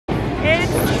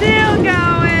It's still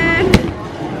going.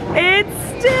 It's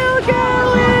still going.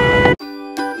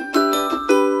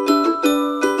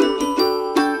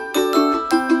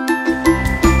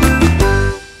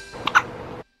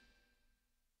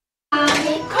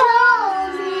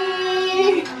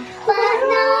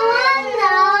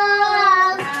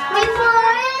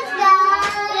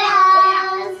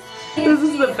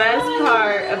 The best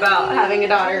part about having a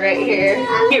daughter right here.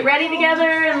 Get ready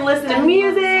together and listen to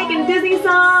music and Disney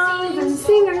songs and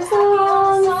sing our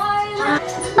songs.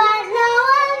 But no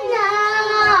one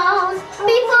knows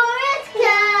before it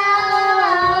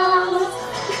goes.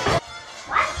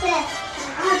 Watch this.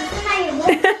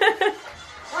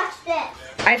 Watch this.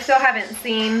 I still haven't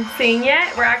seen Sing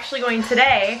yet. We're actually going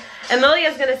today. And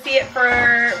Lilia's gonna see it for,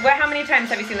 how many times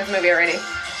have you seen this movie already?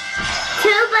 2,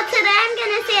 but today I'm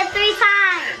gonna see it 3 times.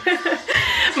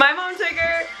 My mom took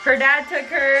her dad took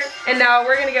her, and now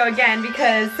we're gonna go again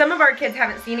because some of our kids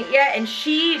haven't seen it yet and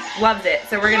she loves it.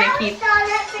 So we're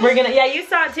gonna yeah, you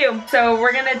saw it too. So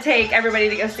we're gonna take everybody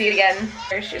to go see it again.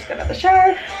 She just got out of the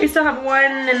shower. We still have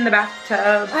one in the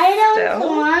bathtub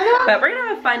but we're gonna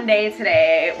have a fun day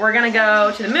today. We're gonna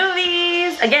go to the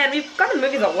movies. Again, we've gone to the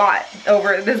movies a lot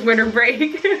over this winter break. we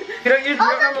don't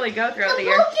normally go throughout the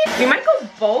year. We might go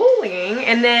bowling,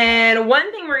 and then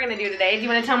one thing we're gonna do today. Do you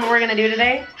want to tell them what we're gonna do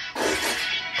today?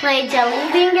 Play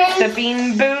jelly bean games. The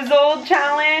Bean Boozled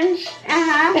challenge.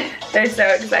 They're so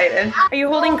excited. Are you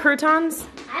holding croutons?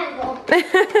 I will.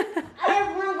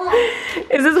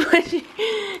 Is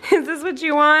this what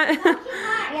you want?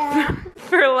 Yeah.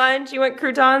 For lunch? You want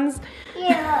croutons?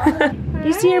 Yeah.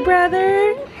 You see your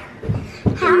brother?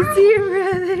 You see your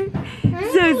brother?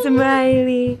 So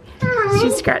smiley.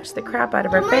 She scratched the crap out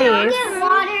of her face.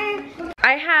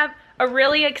 I have a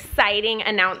really exciting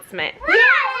announcement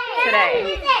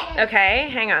today. Okay,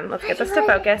 hang on, let's get this to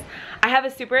focus. I have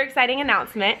a super exciting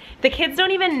announcement. The kids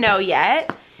don't even know yet,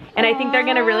 and I think they're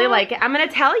gonna really like it. I'm gonna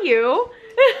tell you.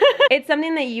 It's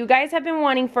something that you guys have been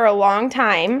wanting for a long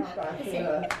time,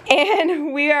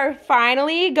 and we are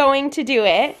finally going to do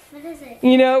it. What is it?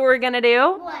 You know what we're gonna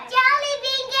do? What? Jelly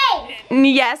bean game.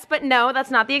 Yes, but no,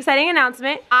 that's not the exciting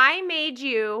announcement. I made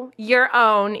you your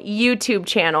own YouTube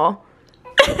channel.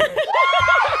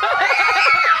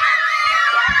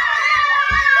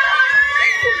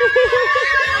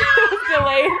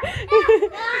 Delayed.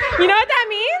 You know what that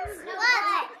means?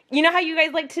 What? You know how you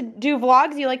guys like to do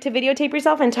vlogs? You like to videotape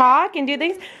yourself and talk and do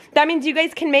things? That means you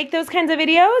guys can make those kinds of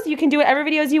videos. You can do whatever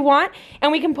videos you want,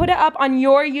 and we can put it up on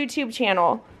your YouTube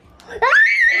channel.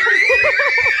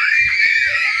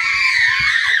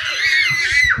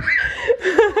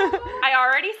 I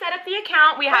already set up the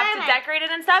account. We have to decorate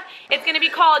it and stuff. It's gonna be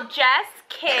called Jess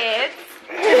Kids.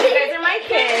 You guys are my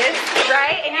kids,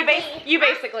 right? And you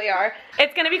basically are.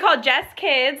 It's gonna be called Jess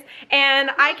Kids,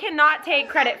 and I cannot take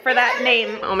credit for that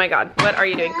name. Oh my God, what are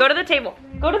you doing? Go to the table.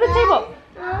 Go to the table.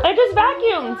 I just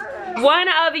vacuumed. One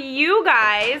of you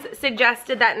guys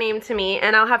suggested that name to me,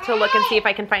 and I'll have to look and see if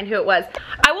I can find who it was.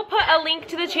 I will put a link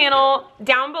to the channel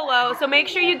down below, so make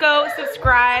sure you go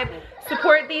subscribe.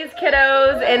 Support these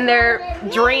kiddos in their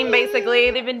dream, basically.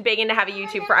 They've been begging to have a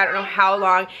YouTube for I don't know how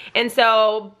long. And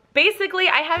so basically,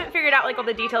 I haven't figured out like all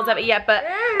the details of it yet, but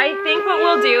I think what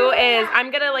we'll do is I'm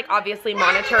gonna like obviously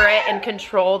monitor it and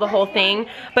control the whole thing,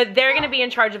 but they're gonna be in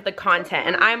charge of the content,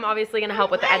 and I'm obviously gonna help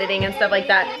with the editing and stuff like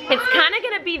that. It's kind of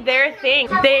gonna be their thing.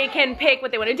 They can pick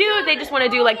what they want to do, if they just want to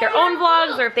do like their own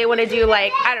vlogs, or if they want to do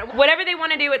like, I don't know, whatever they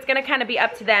want to do, it's gonna kind of be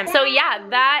up to them. So yeah,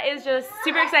 that is just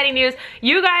super exciting news.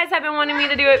 You guys have been wanting me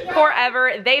to do it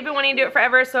forever. They've been wanting to do it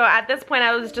forever, so at this point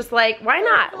I was just like, why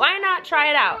not? Why not try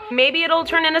it out? Maybe it'll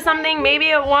turn into something, maybe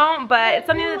it won't, but it's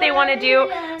something that they want to do.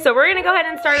 So we're gonna go ahead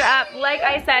and start it up. Like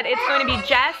I said, it's going to be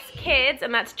Jess Kids,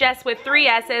 and that's Jess with 3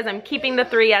 S's. I'm keeping the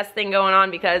 3 S thing going on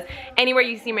because anywhere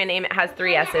you see my name, it has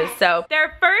 3 S's. So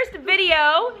their first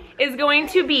video is going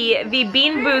to be the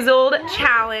Bean Boozled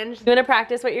challenge. You wanna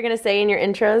practice what you're gonna say in your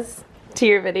intros to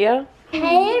your video?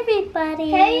 Hey everybody.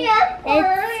 Hey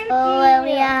it's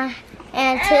Olivia.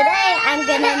 And today I'm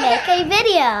gonna make a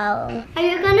video. Are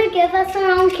you gonna give us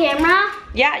our own camera?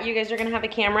 Yeah, you guys are gonna have a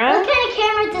camera. What kind of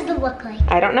camera does it look like?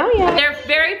 I don't know yet. Their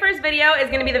very first video is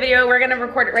gonna be the video, we're gonna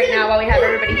record it right now while we have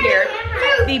everybody here.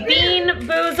 The Bean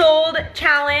Boozled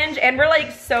challenge, and we're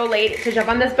like so late to jump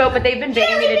on this boat, but they've been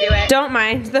begging me to do it. Don't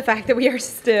mind the fact that we are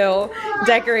still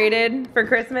decorated for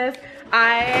Christmas.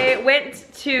 I went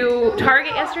to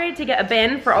Target yesterday to get a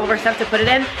bin for all of our stuff to put it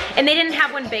in, and they didn't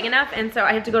have one big enough, and so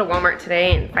I had to go to Walmart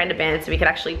today and find a bin so we could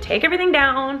actually take everything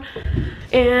down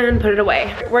and put it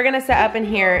away. We're gonna set up in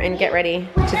here and get ready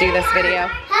to do this video.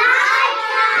 Hi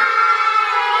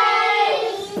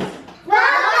guys!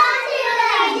 Welcome to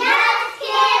the Jess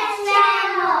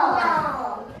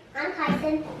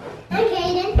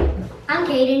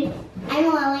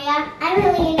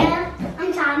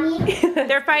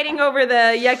fighting over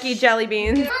the yucky jelly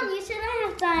beans. Mom, you should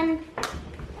have done.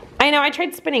 I know, I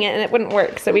tried spinning it and it wouldn't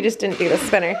work, so we just didn't do the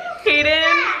spinner.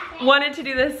 Kaden wanted to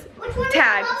do this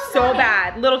tag so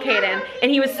bad, little Kaden, and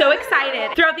he was so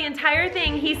excited. Throughout the entire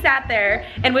thing, he sat there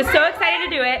and was so excited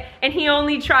to do it, and he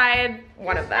only tried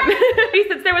one of them. He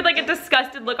sits there with like a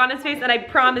disgusted look on his face, and I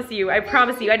promise you,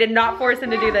 I did not force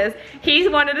him to do this. He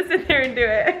wanted to sit there and do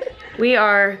it. We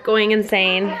are going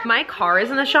insane. My car is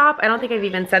in the shop. I don't think I've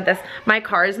even said this. My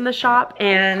car is in the shop,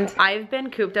 and I've been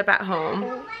cooped up at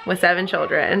home with 7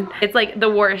 children. It's like the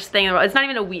worst thing in the world. It's not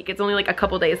even a week. It's only like a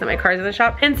couple days that my car's in the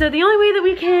shop. And so the only way that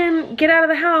we can get out of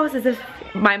the house is if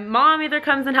my mom either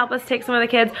comes and helps us take some of the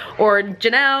kids, or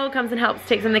Janelle comes and helps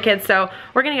take some of the kids. So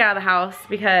we're gonna get out of the house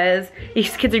because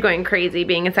these kids are going crazy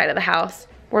being inside of the house.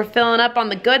 We're filling up on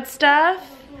the good stuff,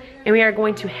 and we are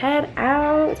going to head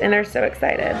out, and they're so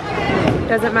excited.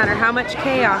 Doesn't matter how much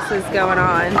chaos is going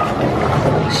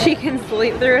on. She can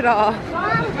sleep through it all.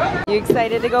 You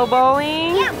excited to go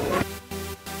bowling? Yeah.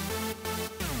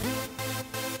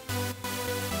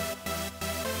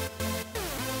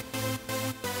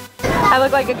 I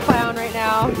look like a clown right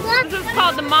now. This is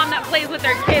called the mom that plays with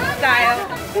her kids style.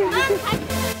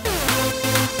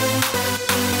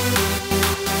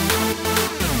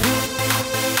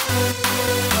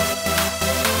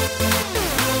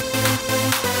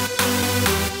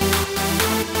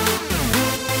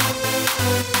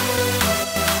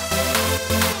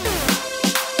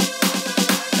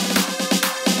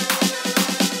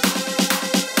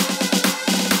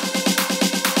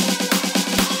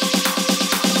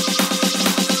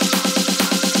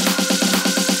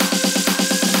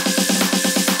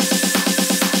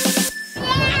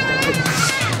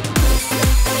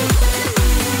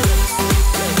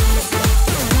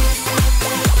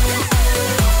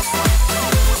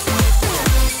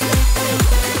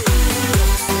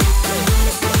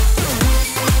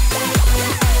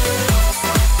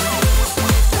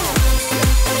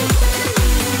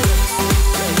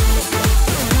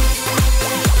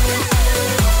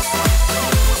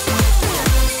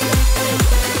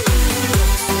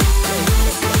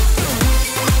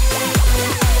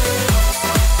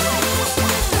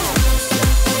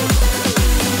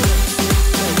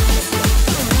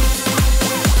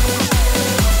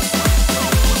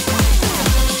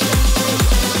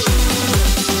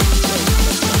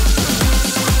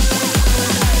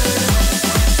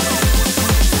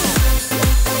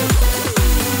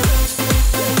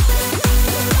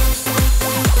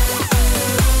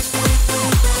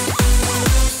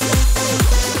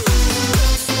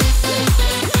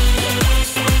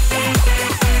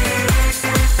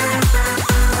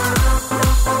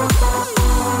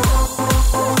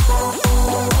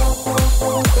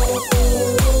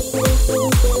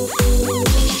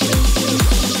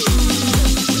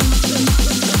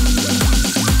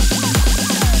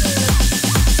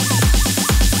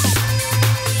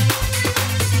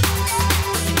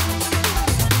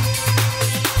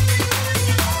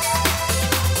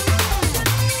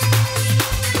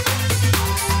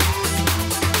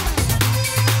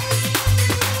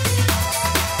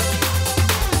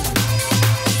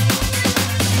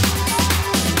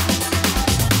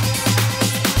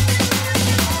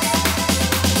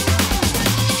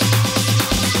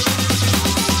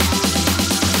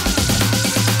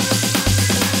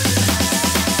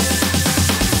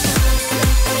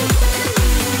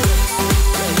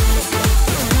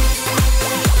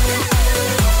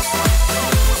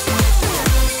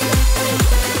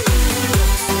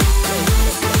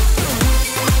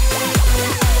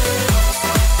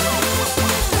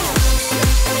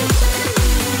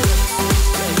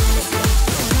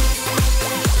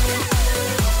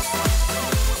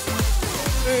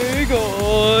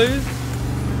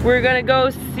 We're gonna go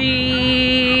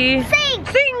see... Sing!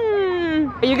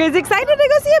 Are you guys excited to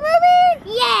go see a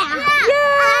movie? Yeah! Yeah!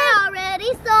 I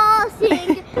already saw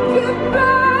Sing. Get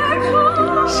back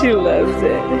home! She loves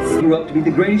it. Grew up to be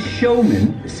the greatest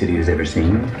showman the city has ever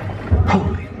seen.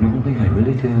 Holy moly, I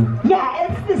really do. Yeah,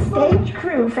 it's the stage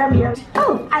crew from your...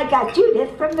 Oh, I got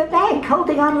Judith from the bank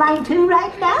holding on line 2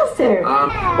 right now, sir.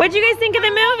 What'd you guys think of the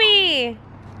movie? It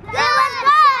was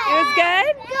good! It was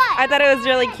good? Good. I thought it was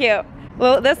really cute.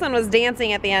 Well, this one was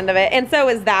dancing at the end of it, and so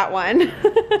was that one. Me too!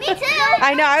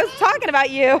 I know, I was talking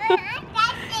about you.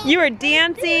 You were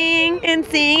dancing and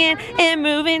singing and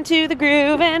moving to the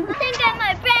groove and... Think in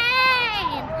my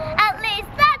brain. At least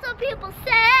that's what people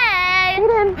say.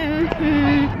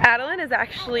 Adeline is is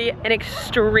actually an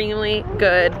extremely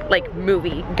good like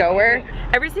movie goer.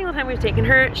 Every single time we've taken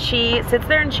her, she sits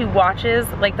there and she watches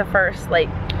like the first like,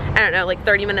 I don't know, like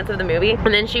 30 minutes of the movie,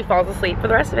 and then she falls asleep for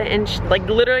the rest of it, and she, like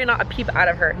literally not a peep out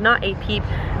of her. Not a peep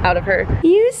out of her.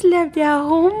 You slept that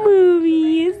whole movie.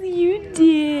 Yes, you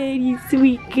did, you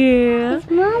sweet girl. It's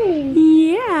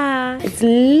Mommy. Yeah. It's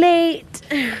late.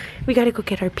 We gotta go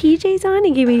get our PJs on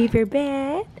and get ready for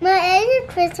bed. My is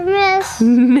Christmas.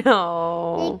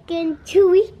 No. Like in 2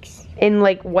 weeks. In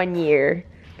like 1 year.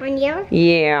 1 year?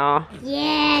 Yeah.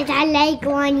 Yes, I like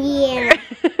 1 year.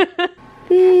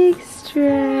 Big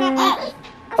stretch.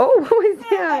 Oh, what was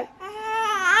that?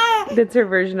 That's her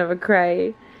version of a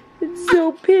cry. It's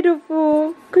so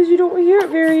pitiful because you don't hear it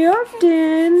very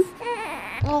often.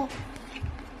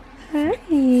 Hi.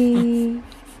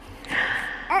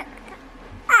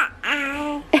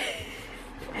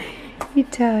 You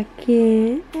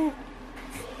talking?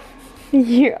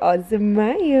 You're awesome,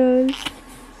 Miles.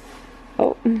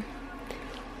 Oh.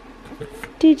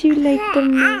 Did you like the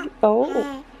movie?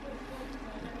 Oh.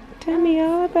 Tell me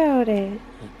all about it.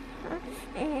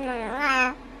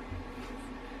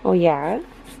 Oh, yeah?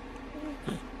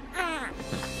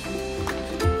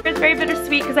 It's very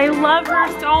bittersweet because I love her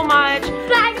so much,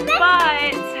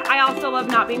 but I also love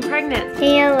not being pregnant.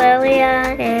 Mia,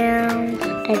 Lilia, and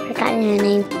I forgot your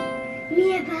name.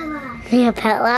 Mia Bella. Mia Bella.